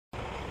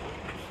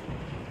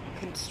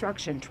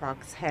Construction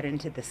trucks head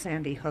into the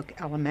Sandy Hook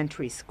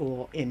Elementary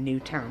School in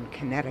Newtown,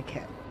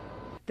 Connecticut,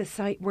 the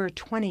site where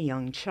 20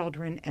 young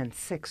children and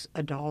 6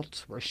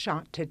 adults were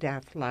shot to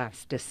death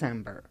last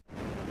December.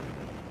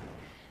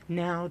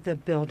 Now the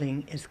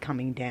building is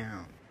coming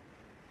down.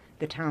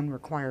 The town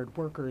required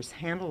workers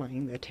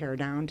handling the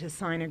teardown to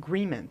sign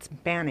agreements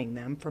banning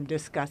them from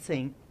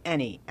discussing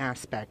any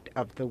aspect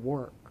of the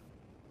work.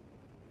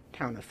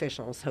 Town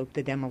officials hope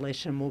the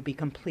demolition will be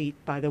complete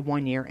by the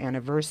one-year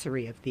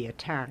anniversary of the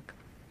attack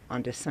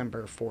on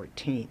December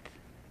 14th.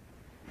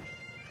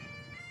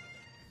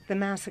 The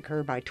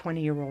massacre by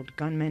 20-year-old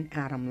gunman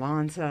Adam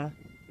Lanza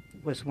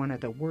was one of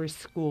the worst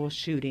school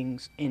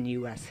shootings in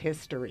U.S.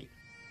 history.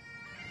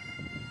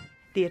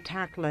 The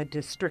attack led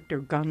to stricter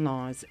gun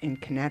laws in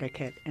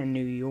Connecticut and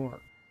New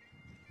York.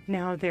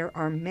 Now there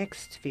are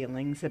mixed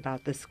feelings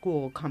about the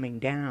school coming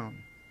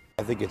down.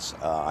 I think it's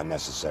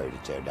unnecessary to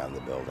tear down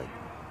the building.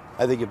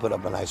 I think you put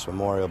up a nice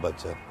memorial, but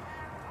to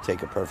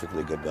take a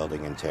perfectly good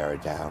building and tear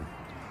it down.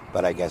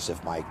 But I guess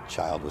if my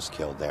child was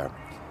killed there,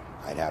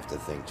 I'd have to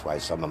think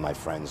twice. Some of my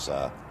friends,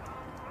 it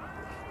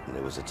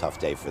was a tough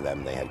day for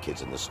them. They had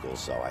kids in the school,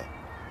 so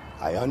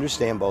I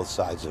understand both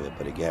sides of it.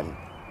 But again,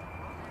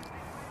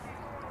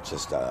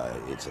 just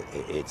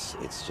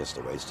it's just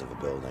a waste of a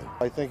building.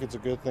 I think it's a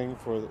good thing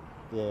for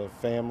the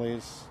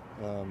families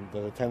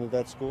that attended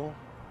that school.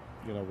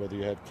 You know, whether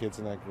you had kids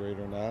in that grade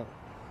or not.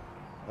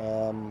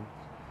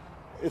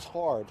 It's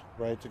hard,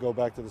 right, to go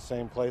back to the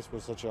same place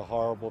where such a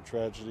horrible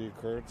tragedy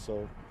occurred,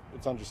 so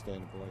it's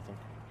understandable, I think.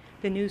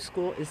 The new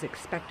school is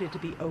expected to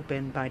be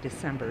open by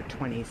December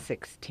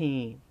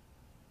 2016.